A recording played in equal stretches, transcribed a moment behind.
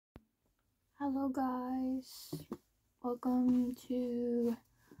Hello guys, welcome to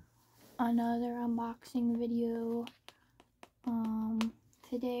another unboxing video.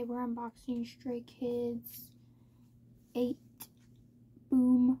 Today we're unboxing Stray Kids 8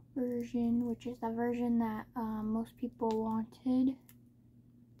 Boom version, which is the version that most people wanted.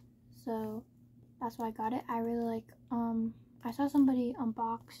 So that's why I got it. I really like, I saw somebody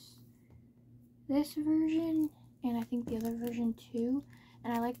unbox this version and I think the other version too.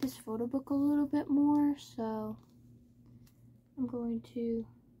 And I like this photo book a little bit more, so I'm going to,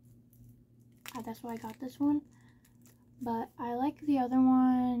 that's why I got this one. But I like the other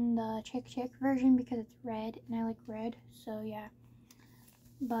one, the Chick Chick version, because it's red, and I like red, so yeah.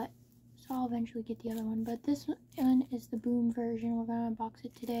 But, so I'll eventually get the other one. But this one is the Boom version. We're going to unbox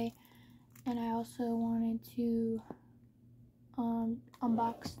it today. And I also wanted to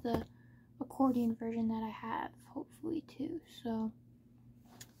unbox the accordion version that I have, hopefully too, so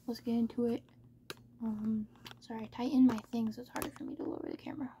let's get into it. Sorry, I tightened my thing so it's harder for me to lower the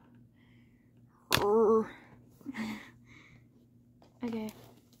camera. Okay.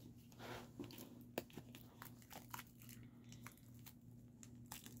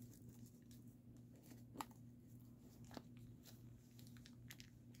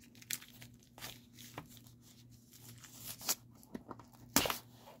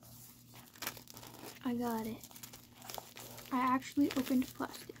 I got it. I actually opened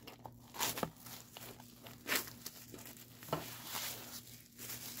plastic.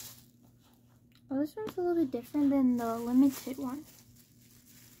 Oh, this one's a little bit different than the limited one.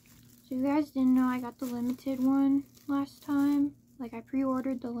 So if you guys didn't know, I got the limited one last time. Like, I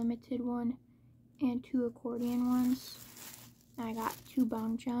pre-ordered the limited one and 2 accordion ones. And I got 2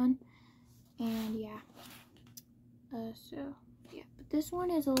 Bangchan. And yeah. So, yeah. But this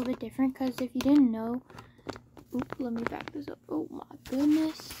one is a little bit different because if you didn't know... Oop, let me back this up. Oh my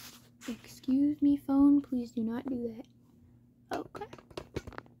goodness. Excuse me, phone. Please do not do that. Okay.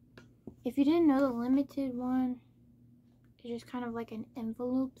 If you didn't know, the limited one is just kind of like an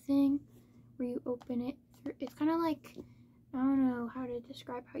envelope thing where you open it through. It's kind of like, I don't know how to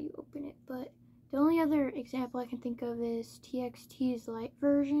describe how you open it, but the only other example I can think of is TXT's light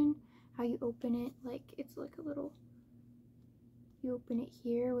version. How you open it, like it's like a little, you open it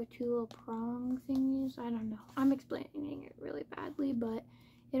here with 2 little prong thingies. I don't know. I'm explaining it really badly, but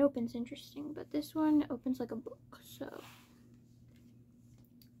it opens interesting. But this one opens like a book, so.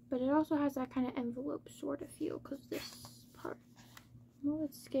 But it also has that kind of envelope sort of feel, because this part, I'm a little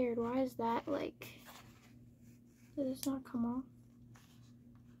bit scared. Why is that, like, did this not come off?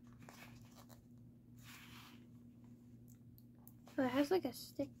 Oh, it has like a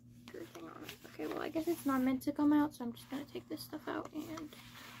sticker thing on it. Okay, well I guess it's not meant to come out, so I'm just going to take this stuff out and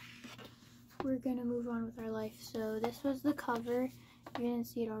we're going to move on with our life. So this was the cover. If you didn't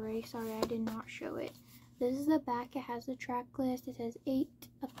see it already, sorry I did not show it. This is the back. It has the track list. It says 8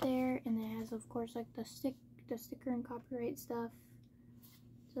 up there, and then it has, of course, like the sticker and copyright stuff.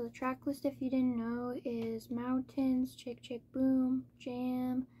 So the track list, if you didn't know, is Mountains, Chick Chick Boom,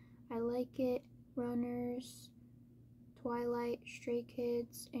 Jam, I Like It, Runners, Twilight, Stray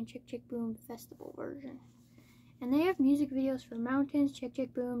Kids, and Chick Chick Boom Festival version. And they have music videos for Mountains, Chick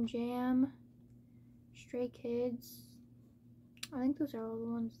Chick Boom, Jam, Stray Kids. I think those are all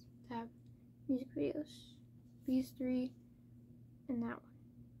the ones that have music videos. These 3 and that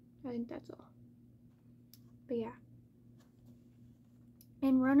one. I think that's all. But yeah.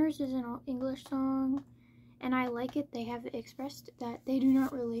 And Runners is an all English song, and I Like It. They have expressed that they do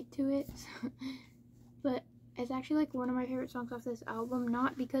not relate to it. But it's actually like one of my favorite songs off this album,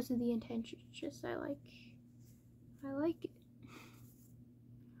 not because of the intention, it's just I like it.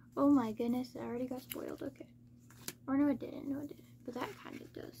 Oh my goodness, I already got spoiled. Okay. Or no, it didn't. No, it didn't. But that kind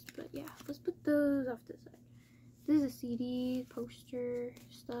of does. But yeah, let's put those off to the side. This is a CD, poster,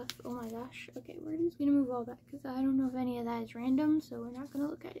 stuff. Oh my gosh. Okay, we're just going to move all that because I don't know if any of that is random, so we're not going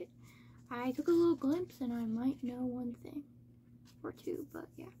to look at it. I took a little glimpse and I might know one thing or 2, but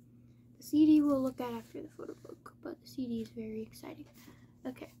yeah. The CD we'll look at after the photo book, but the CD is very exciting.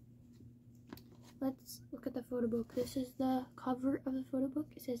 Okay. Let's look at the photo book. This is the cover of the photo book.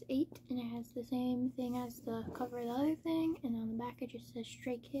 It says 8, and it has the same thing as the cover of the other thing. And on the back, it just says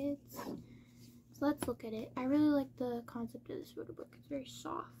Stray Kids. So let's look at it. I really like the concept of this photo book. It's very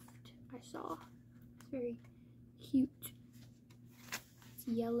soft. I saw. It's very cute. It's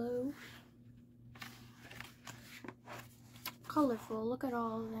yellow. Colorful. Look at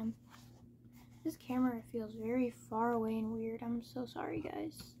all of them. This camera feels very far away and weird. I'm so sorry,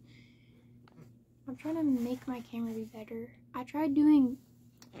 guys. I'm trying to make my camera be better. I tried doing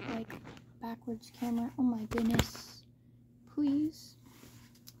like backwards camera. Oh my goodness. Please.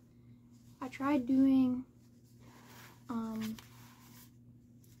 I tried doing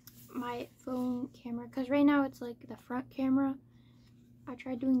my phone camera, because right now it's like the front camera. I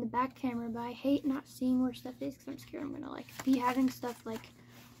tried doing the back camera, but I hate not seeing where stuff is because I'm scared I'm gonna like be having stuff like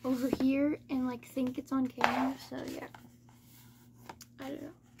over here and like think it's on camera. So yeah, I don't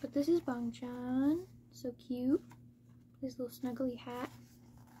know. But this is Bangchan, so cute. His little snuggly hat.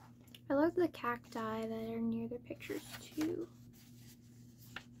 I love the cacti that are near their pictures too.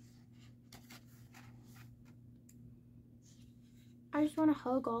 I just want to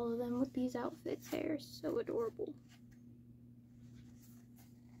hug all of them with these outfits. They're so adorable.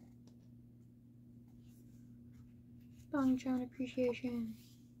 Bangchan appreciation.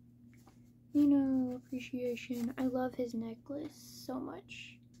 Appreciation. I love his necklace so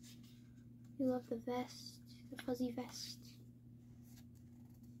much. I love the vest, the fuzzy vest.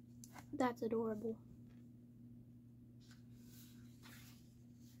 That's adorable.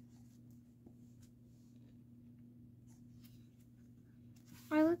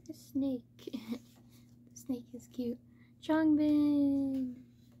 I love the snake. The snake is cute. Changbin!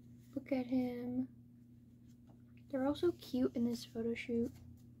 Look at him. They're all so cute in this photo shoot.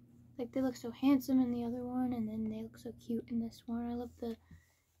 Like, they look so handsome in the other one, and then they look so cute in this one. I love the,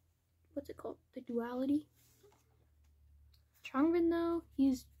 what's it called? The duality. Changbin, though,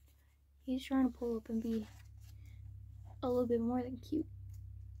 he's trying to pull up and be a little bit more than cute.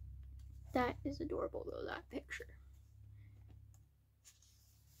 That is adorable, though, that picture.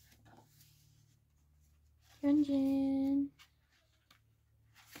 Hyunjin.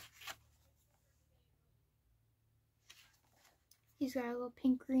 He's got a little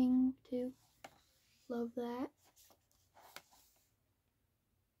pink ring, too. Love that.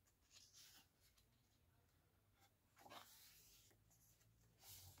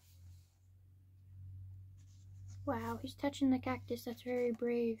 Wow, he's touching the cactus. That's very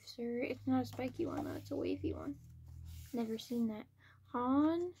brave, sir. It's not a spiky one, though. It's a wavy one. Never seen that.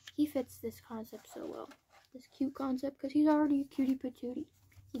 Han, he fits this concept so well. This cute concept, because he's already a cutie patootie.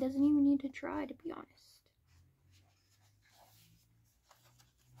 He doesn't even need to try, to be honest.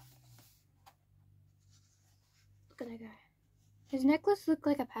 Look at that guy. His necklace looked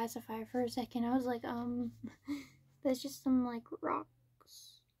like a pacifier for a second. I was like, that's just some, like,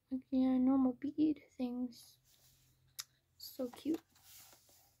 rocks. Like, yeah, normal bead things. So cute.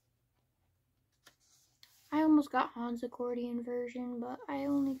 I almost got Han's accordion version, but I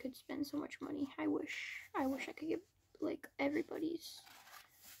only could spend so much money. I wish I could get, like, everybody's.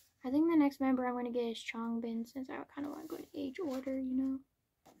 I think the next member I'm going to get is Changbin, since I kind of want to go in age order, you know?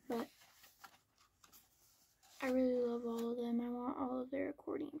 But I really love all of them. I want all of their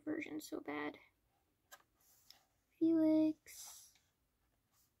accordion versions so bad. Felix.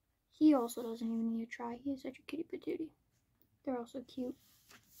 He also doesn't even need to try. He is such a cutie patootie. They're all so cute.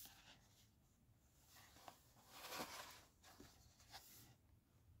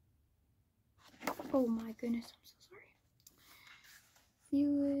 Oh my goodness, I'm so sorry.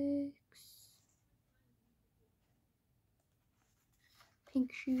 Felix.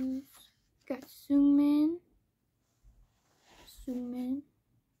 Pink shoes. Got Sungmin.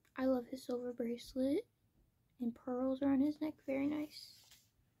 I love his silver bracelet. And pearls around his neck. Very nice.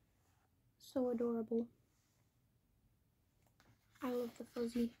 So adorable. I love the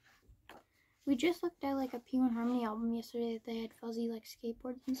fuzzy. We just looked at like a P1 Harmony album yesterday that they had fuzzy like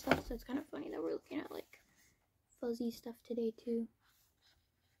skateboards and stuff, so it's kind of funny that we're looking at like fuzzy stuff today too.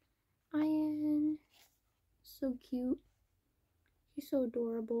 Ian, so cute. He's so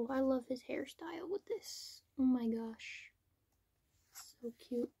adorable. I love his hairstyle with this. Oh my gosh. So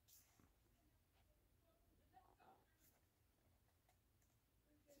cute.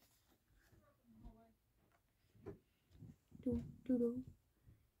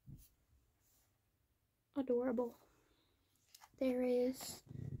 Adorable. There is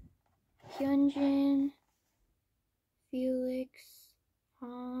Hyunjin, Felix,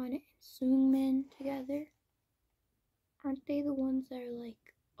 Han, and Sungmin together. Aren't they the ones that are like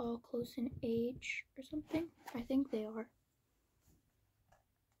all close in age or something? I think they are.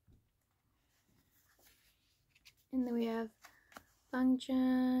 And then we have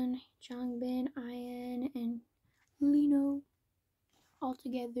Bangchan, Changbin, Ian, and Lino all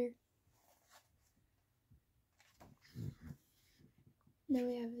together. Then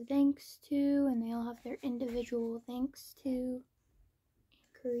we have thanks to, and they all have their individual thanks to in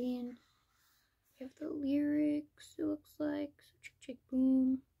Korean. We have the lyrics, it looks like. So chick chick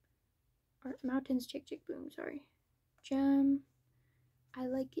boom. Or mountains chick chick boom, sorry. Gem. I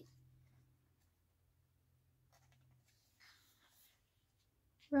like it.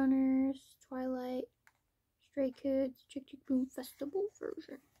 Runners, Twilight, Stray Kids, Chick Chick Boom Festival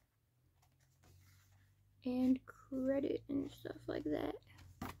version. and credit and stuff like that.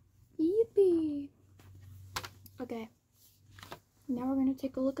 Yippee! Okay, now we're gonna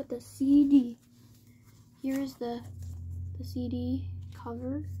take a look at the CD. Here is the CD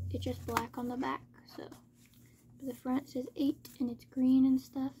cover. It's just black on the back, so the front says 8 and it's green and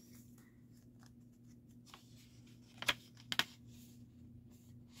stuff.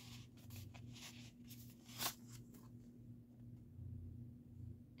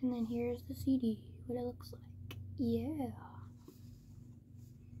 And then here's the CD, what it looks like. Yeah.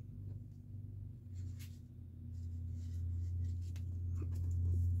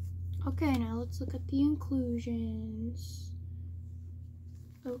 Okay, now let's look at the inclusions.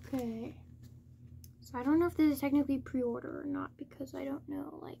 Okay. So I don't know if this is technically pre-order or not because I don't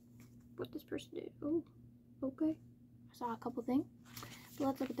know like what this person did. Oh, okay. I saw a couple things. But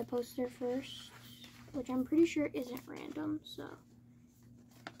let's look at the poster first, which I'm pretty sure isn't random, so.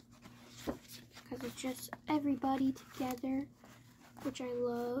 Because it's just everybody together, which I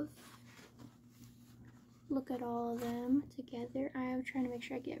love. Look at all of them together. I am trying to make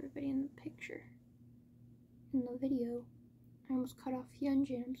sure I get everybody in the picture. In the video. I almost cut off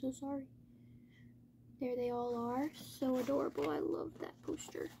Hyunjin, I'm so sorry. There they all are. So adorable. I love that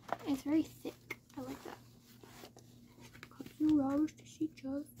poster. And it's very thick. I like that.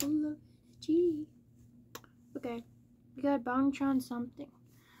 Okay. We got Bangchan something.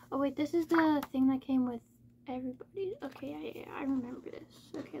 Oh wait, this is the thing that came with everybody. Okay, I remember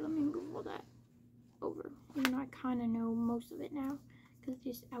this. Okay, let me Google that over. Even though I kind of know most of it now because it's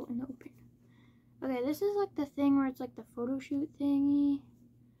just out in the open. Okay, this is like the thing where it's like the photo shoot thingy.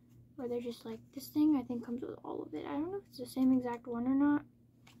 Where they're just like, this thing I think comes with all of it. I don't know if it's the same exact one or not.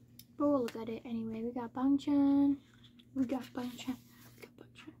 But we'll look at it anyway. We got Bangchan. We got Bangchan. We got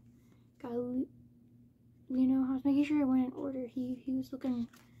Bangchan. Got Lino. I was making sure I went in order. He was looking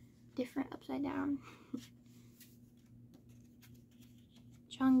different upside down.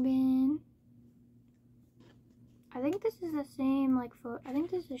 Changbin. I think this is the same like I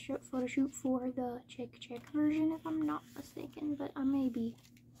think this is a photo shoot for the Chick version if I'm not mistaken, but I may be.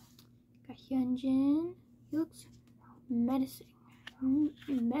 Got Hyunjin. He looks menacing.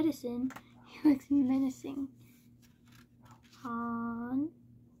 Medicine. He looks menacing. Han.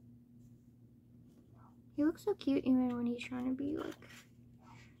 He looks so cute even when he's trying to be like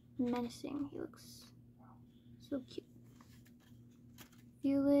menacing. He looks so cute.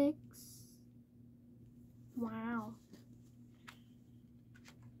 Felix. Wow.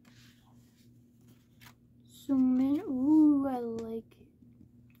 Sungmin. Ooh, I like it.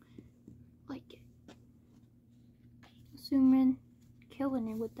 Like it. Sungmin killing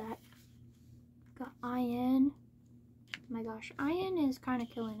it with that. Got IN. Oh my gosh, IN is kind of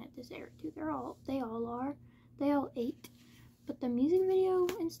killing it this era too. They all are. They all ate. But the music video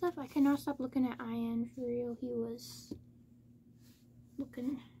and stuff, I cannot stop looking at IN for real. He was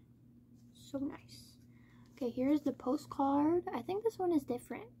looking so nice. Okay, here's the postcard. I think this one is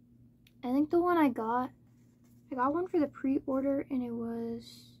different. I think the one I got one for the pre-order and it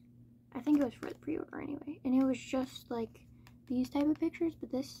was, I think it was for the pre-order anyway. And it was just like these type of pictures,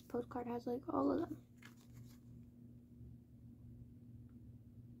 but this postcard has like all of them.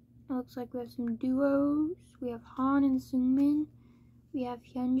 It looks like we have some duos. We have Han and Sungmin. We have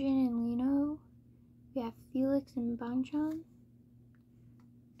Hyunjin and Lino. We have Felix and Bangchan.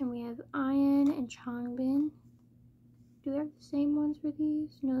 And we have Ian and Changbin. Do we have the same ones for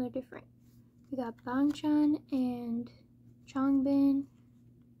these? No, they're different. We got Bangchan and Changbin.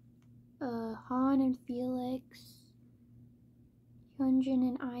 Han and Felix. Hyunjin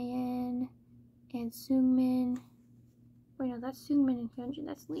and Ian. And Sungmin. Wait, no, that's Sungmin and Hyunjin.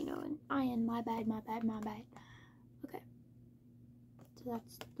 That's Lino and Ian. My bad. Okay. So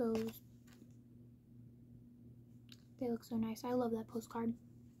that's those. They look so nice. I love that postcard.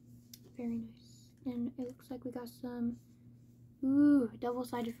 Very nice. And it looks like we got some,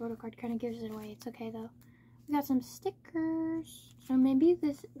 double-sided photo card. Kind of gives it away. It's okay though. We got some stickers. So maybe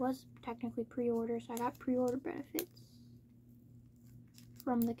this was technically pre-order. So I got pre-order benefits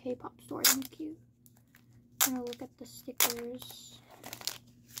from the K-pop store. Thank you. I'm gonna look at the stickers.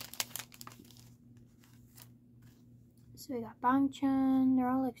 So we got Bangchan. They're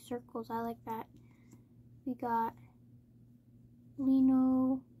all like circles. I like that. We got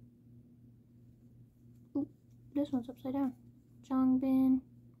Lino. Ooh, this one's upside down. Changbin.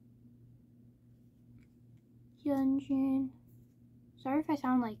 Hyunjin. Sorry if I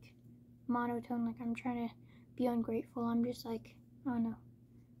sound like monotone, like I'm trying to be ungrateful. I'm just like, I don't know.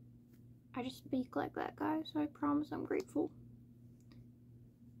 I just speak like that, guys, so I promise I'm grateful.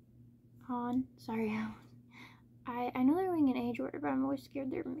 Han. Sorry. I know they're going in age order, but I'm always scared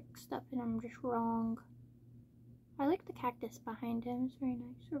they're mixed up and I'm just wrong. I like the cactus behind him. It's very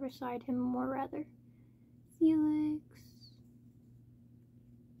nice. Or beside him more rather. Felix.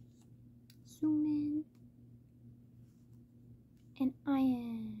 Zoom in. And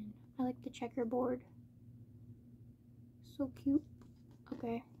Ian. I like the checkerboard. So cute.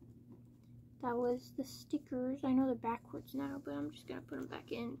 Okay. That was the stickers. I know they're backwards now, but I'm just gonna put them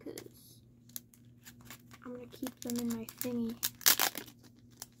back in because I'm gonna keep them in my thingy.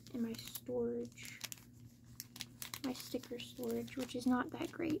 In my storage. My sticker storage, which is not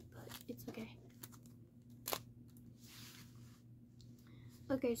that great, but it's okay.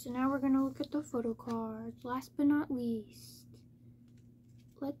 Okay, so now we're gonna look at the photo cards. Last but not least,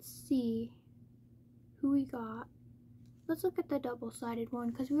 let's see who we got. Let's look at the double-sided one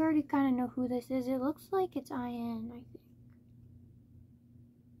because we already kind of know who this is. It looks like it's Ian, I think,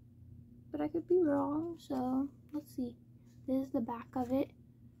 but I could be wrong. So let's see. This is the back of it.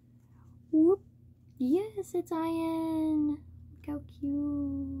 Whoop! Yes, it's Ian. Look how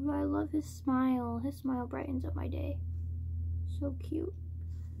cute. I love his smile. His smile brightens up my day. So cute.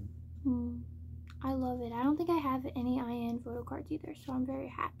 I love it. I don't think I have any Ian photo cards either, so I'm very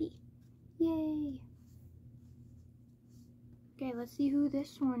happy. Yay. Okay, let's see who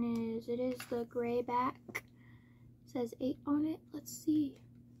this one is. It is the gray back. It says 8 on it. Let's see.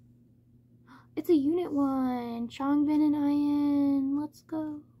 It's a unit 1. Changbin and Ian. Let's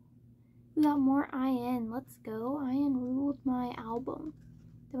go. We got more Ian. Let's go. Ian ruled my album.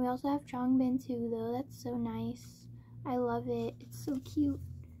 Then we also have Changbin too, though. That's so nice. I love it. It's so cute.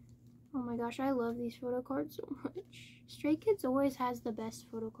 Oh my gosh, I love these photo cards so much. Stray Kids always has the best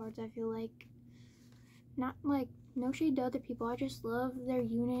photo cards, I feel like. Not like, no shade to other people. I just love their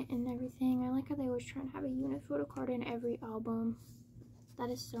unit and everything. I like how they always try and have a unit photo card in every album. That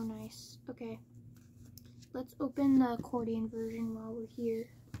is so nice. Okay. Let's open the accordion version while we're here.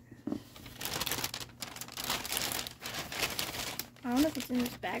 I don't know if it's in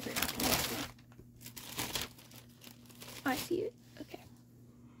this bag or not. I see it. Okay.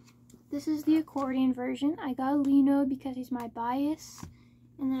 This is the accordion version. I got Lino because he's my bias.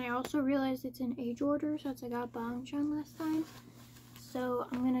 And then I also realized it's in age order since I got Bangchan last time. So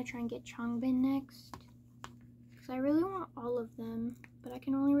I'm going to try and get Changbin next. Because I really want all of them. But I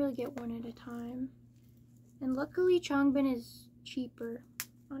can only really get one at a time. And luckily Changbin is cheaper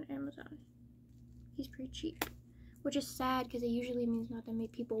on Amazon. He's pretty cheap. Which is sad because it usually means not that many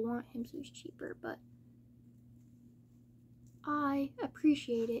people want him, so he's cheaper. But I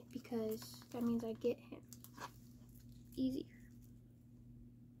appreciate it because that means I get him easier.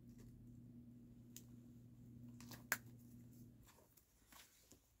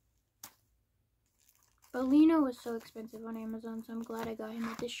 But Lino was so expensive on Amazon, so I'm glad I got him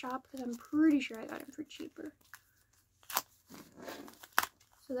at this shop because I'm pretty sure I got him for cheaper.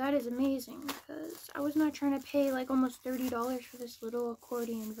 So that is amazing because I was not trying to pay like almost $30 for this little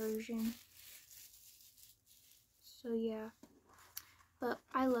accordion version. So yeah. But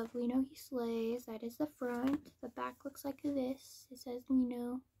I love Lino, he slays. That is the front. The back looks like this. It says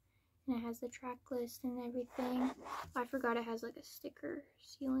Lino. And it has the track list and everything. I forgot it has like a sticker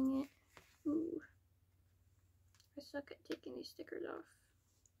sealing it. Ooh. I suck at taking these stickers off.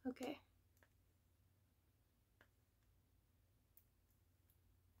 Okay.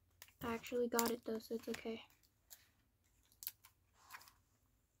 I actually got it though, so it's okay.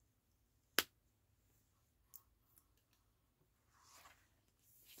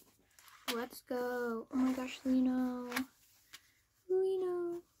 Let's go. Oh my gosh, Lino.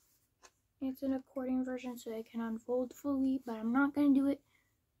 Lino. It's an accordion version, so it can unfold fully, but I'm not going to do it.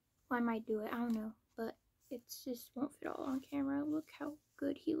 Well, I might do it. I don't know. But it just won't fit all on camera. Look how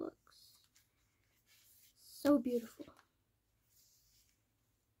good he looks. So beautiful.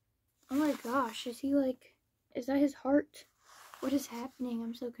 Oh my gosh. Is he like... Is that his heart? What is happening?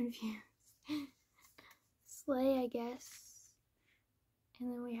 I'm so confused. Slay, I guess.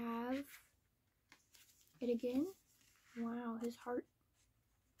 And then we have it again. Wow, his heart.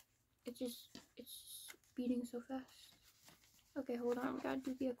 It's beating so fast. Okay, hold on. We gotta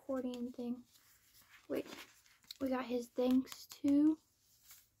do the accordion thing. Wait. We got his thanks to.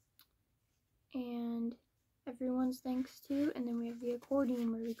 And everyone's thanks to. And then we have the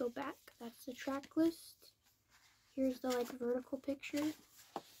accordion where we go back. That's the track list. Here's the like vertical picture.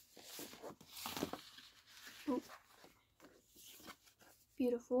 Oh.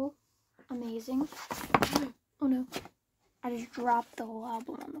 Beautiful. Amazing. Oh no. I just dropped the whole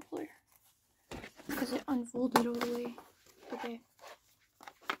album on the floor. Because it unfolded all the way. Okay.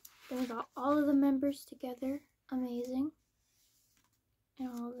 Then we got all of the members together. Amazing. And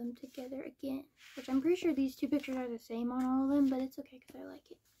all of them together again. Which I'm pretty sure these two pictures are the same on all of them. But it's okay because I like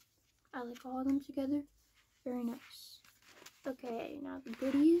it. I like all of them together. Very nice. Okay, now the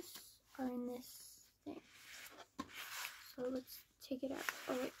goodies are in this thing. So let's take it out.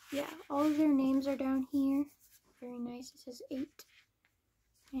 Oh wait, yeah, all of their names are down here. Very nice. It says 8.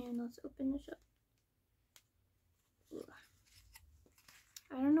 And let's open this up. Ugh.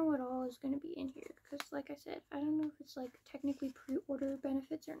 I don't know what all is going to be in here because, like I said, I don't know if it's like technically pre-order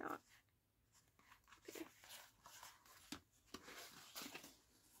benefits or not. Okay.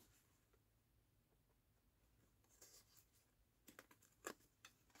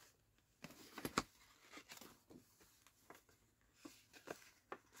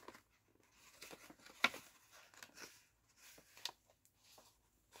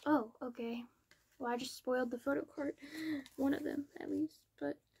 Oh, okay. Well, I just spoiled the photo card. One of them, at least.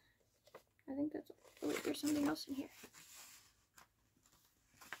 But I think that's all. Oh, wait, there's something else in here.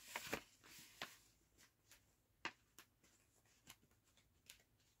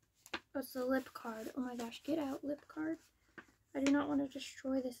 Oh, it's the lip card. Oh my gosh, get out, lip card. I do not want to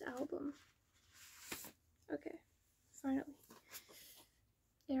destroy this album. Okay, finally.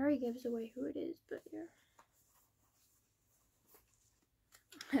 It already gives away who it is, but yeah.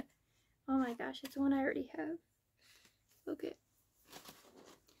 Oh my gosh, it's one I already have. Okay.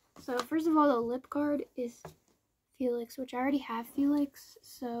 So first of all, the lip card is Felix, which I already have Felix,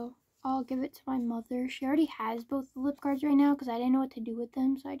 so I'll give it to my mother. She already has both the lip cards right now because I didn't know what to do with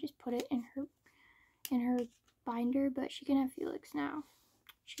them, so I just put it in her binder, but she can have Felix now.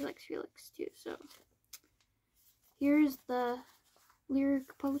 She likes Felix too, so here's the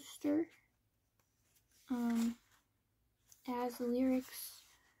lyric poster. It has the lyrics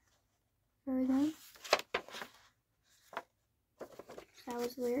for them. That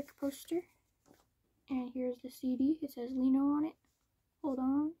was the lyric poster. And here's the CD. It says Lino on it. Hold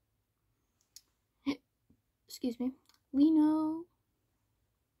on. Excuse me. Lino.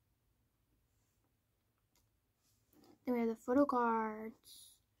 Then we have the photo cards.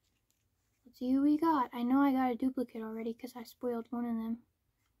 Let's see who we got. I know I got a duplicate already because I spoiled one of them.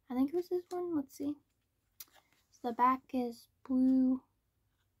 I think it was this one. Let's see. So the back is blue.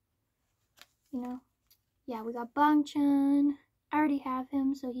 You know. Yeah, we got Bangchan. I already have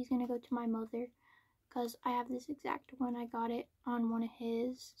him, so he's gonna go to my mother because I have this exact one. I got it on one of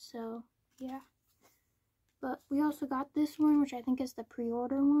his, so yeah. But we also got this one, which I think is the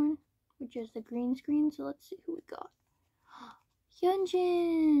pre-order one, which is the green screen. So let's see who we got.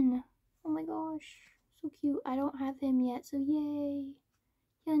 Hyunjin! Oh my gosh, so cute. I don't have him yet, so yay,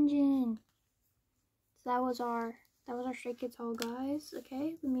 Hyunjin. So that was our Stray Kids haul, guys.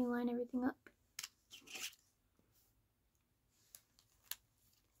 Okay, let me line everything up.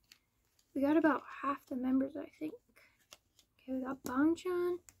 We got about half the members, I think. Okay, we got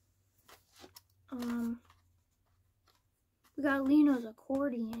Bangchan. We got Lino's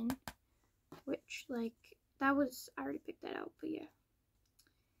accordion, which, like, that was, I already picked that out, but yeah.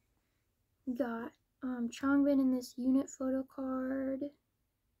 We got Changbin in this unit photo card.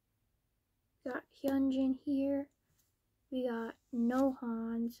 We got Hyunjin here. We got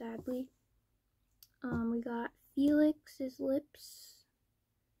Nohan, sadly. We got Felix's lips.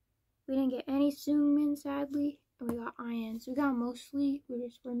 We didn't get any Seungmin, sadly, and we got Ian. So we got mostly,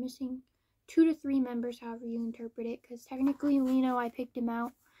 we're missing 2 to 3 members, however you interpret it, because technically Lino, I picked him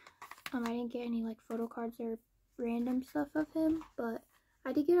out. I didn't get any like photo cards or random stuff of him, but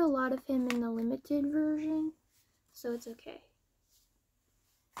I did get a lot of him in the limited version, so it's okay.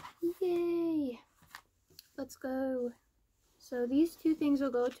 Yay! Let's go. So these 2 things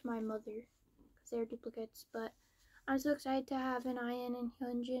will go to my mother because they're duplicates, but I'm so excited to have an Ian and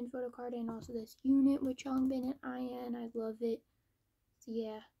Hyunjin photo card and also this unit with Changbin and Ian. I love it. So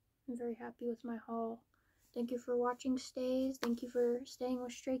yeah, I'm very happy with my haul. Thank you for watching, Stays. Thank you for staying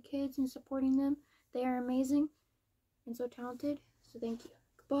with Stray Kids and supporting them. They are amazing and so talented. So thank you.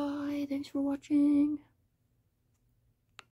 Goodbye. Thanks for watching.